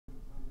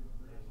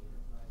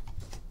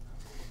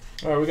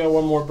All right, we got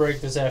one more break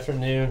this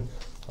afternoon.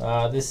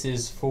 This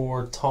is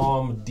for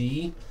Tom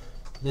D.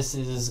 This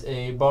is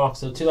a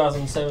box of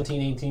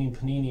 2017-18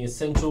 Panini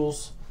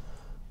Essentials.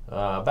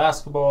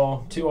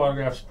 Basketball, 2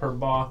 autographs per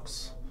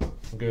box.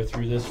 We'll go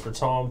through this for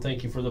Tom.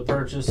 Thank you for the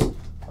purchase.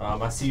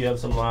 I see you have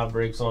some live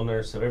breaks on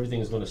there, so everything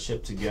is going to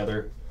ship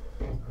together.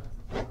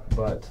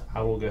 But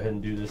I will go ahead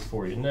and do this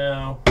for you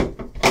now.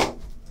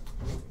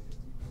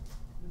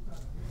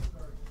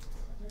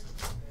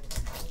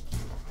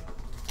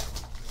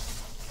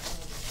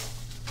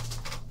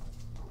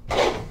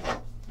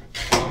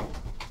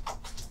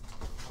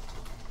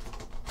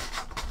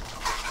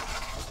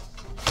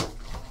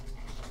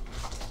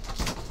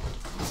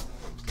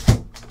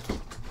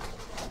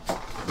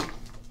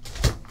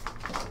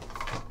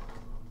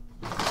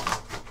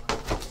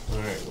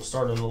 Alright, we'll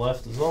start on the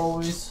left as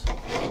always.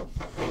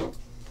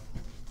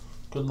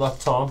 Good luck,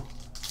 Tom.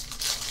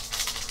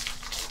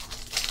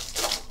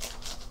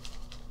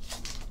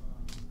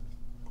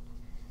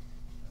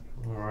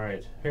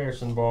 Alright,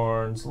 Harrison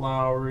Barnes,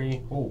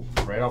 Lowry. Oh,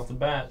 right off the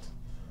bat.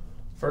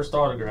 First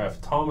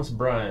autograph, Thomas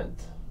Bryant,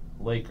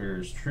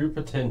 Lakers, True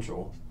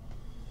Potential.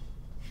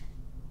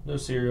 No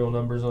serial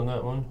numbers on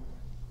that one.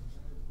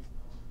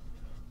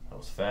 That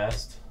was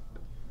fast.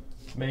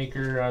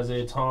 Maker,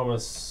 Isaiah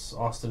Thomas,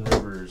 Austin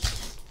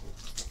Rivers.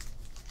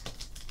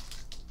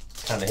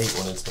 Kind of hate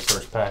when it's the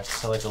first pack.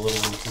 I like a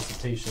little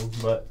anticipation,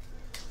 but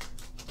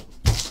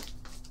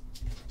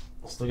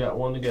still got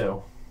one to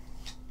go.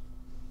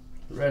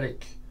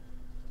 Reddick,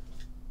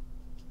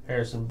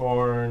 Harrison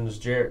Barnes,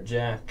 Jarrett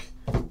Jack.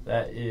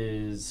 That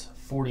is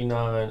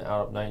 49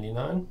 out of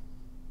 99.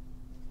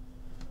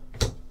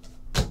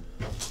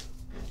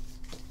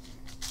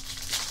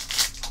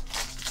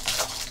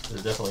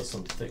 There's definitely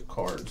some thick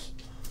cards.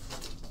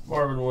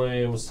 Marvin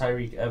Williams,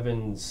 Tyreek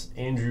Evans,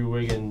 Andrew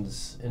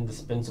Wiggins,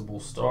 Indispensable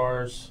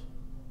Stars.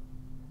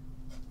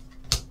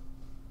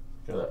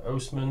 Got an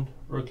Osman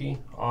rookie,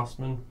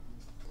 Osman.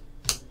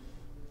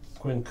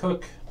 Quinn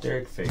Cook,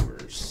 Derek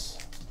Favors.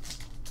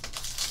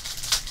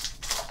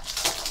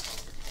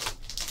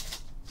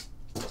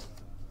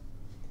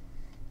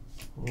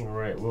 All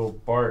right, Will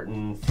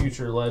Barton,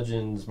 Future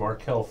Legends,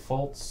 Markelle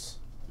Fultz.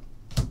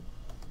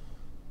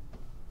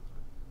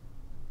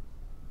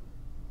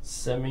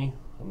 Semi,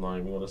 I'm not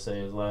even going to say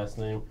his last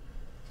name.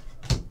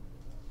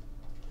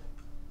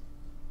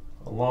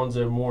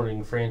 Alonzo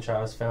Mourning,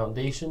 Franchise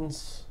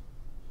Foundations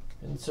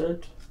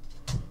insert.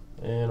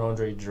 And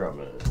Andre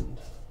Drummond.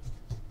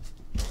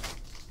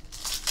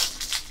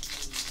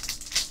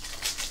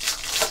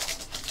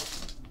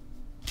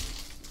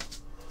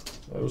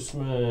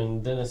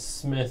 Osman, Dennis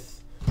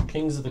Smith,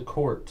 Kings of the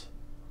Court.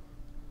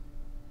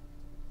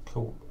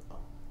 Cool.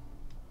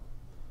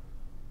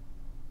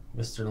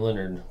 Mr.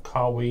 Leonard,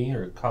 Kyle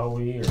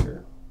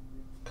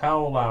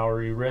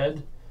Lowry,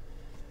 red.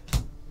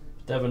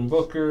 Devin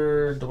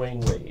Booker,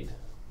 Dwayne Wade.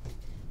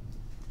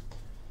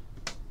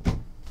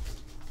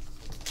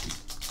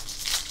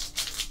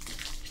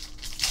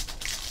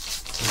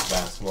 This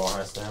basketball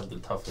has to have the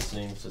toughest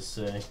names to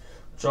say.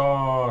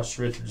 Josh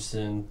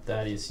Richardson,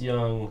 Thaddeus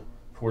Young,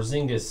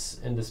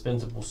 Porzingis,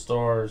 Indispensable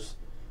Stars,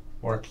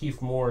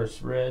 Markieff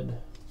Morris, red.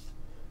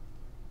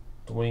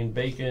 Dwayne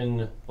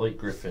Bacon, Blake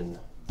Griffin.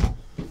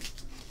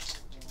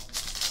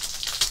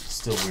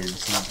 Still weird to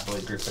see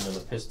Blake Griffin in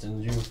the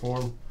Pistons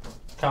uniform.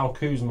 Kyle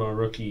Kuzma,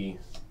 rookie.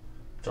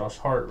 Josh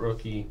Hart,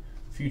 rookie.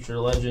 Future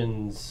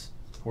Legends,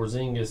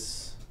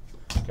 Porzingis.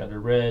 Got a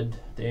red.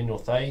 Daniel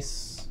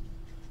Theis,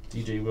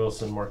 DJ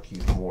Wilson,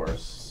 Markieff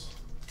Morris.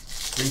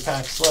 3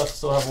 packs left.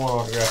 Still have 1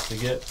 autograph to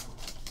get.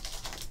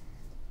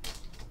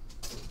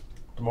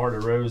 DeMar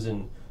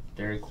DeRozan,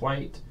 Derek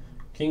White.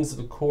 Kings of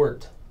the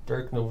Court,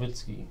 Dirk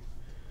Nowitzki.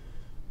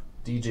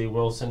 DJ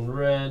Wilson,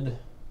 red.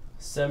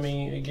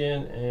 Semi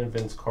again, and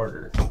Vince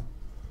Carter.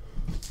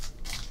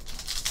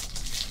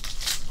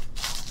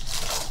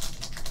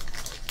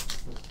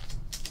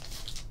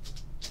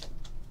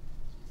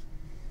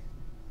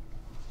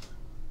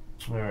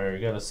 Alright, we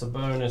got a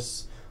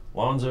Sabonis,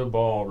 Lonzo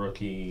Ball,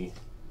 rookie.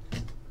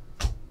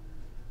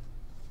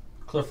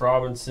 Cliff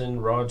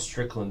Robinson, Rod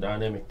Strickland,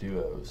 Dynamic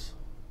Duos.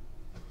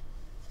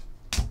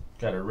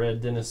 Got a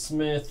red Dennis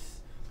Smith,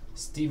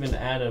 Steven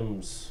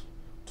Adams,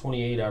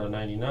 28 out of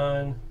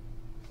 99.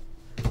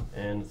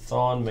 And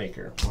Thon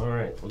Maker.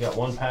 Alright, we got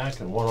 1 pack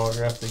and 1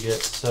 autograph to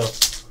get, so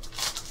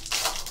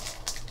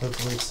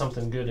hopefully it's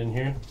something good in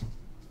here.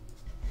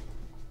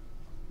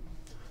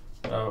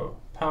 Pau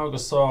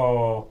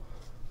Gasol,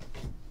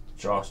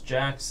 Josh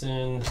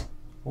Jackson.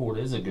 Oh, it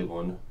is a good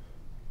one.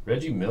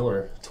 Reggie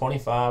Miller,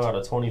 25 out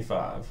of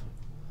 25.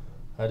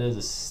 That is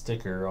a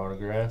sticker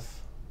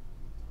autograph.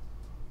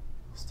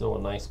 Still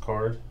a nice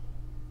card.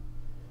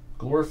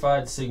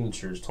 Glorified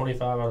Signatures,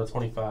 25 out of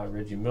 25.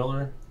 Reggie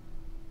Miller.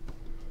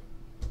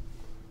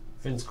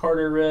 Vince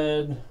Carter,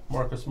 red.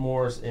 Marcus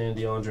Morris, and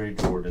DeAndre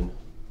Jordan.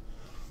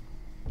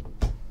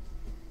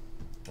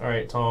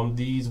 Alright, Tom,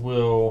 these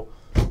will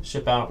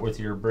ship out with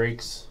your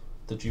breaks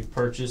that you've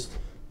purchased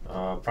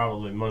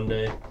probably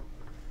Monday,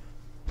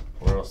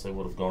 or else they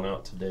would have gone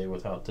out today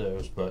without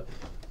those. But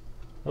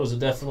That was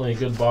definitely a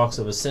good box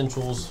of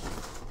essentials.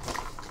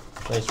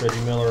 Nice Reggie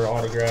Miller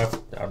autograph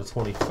out of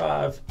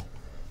 25.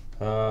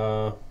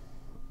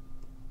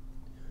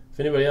 If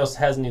anybody else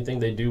has anything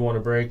they do want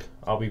to break,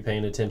 I'll be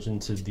paying attention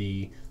to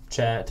the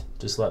chat.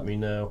 Just let me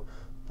know.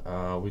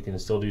 We can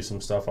still do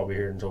some stuff. I'll be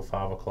here until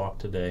 5 o'clock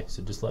today,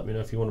 so just let me know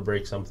if you want to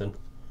break something.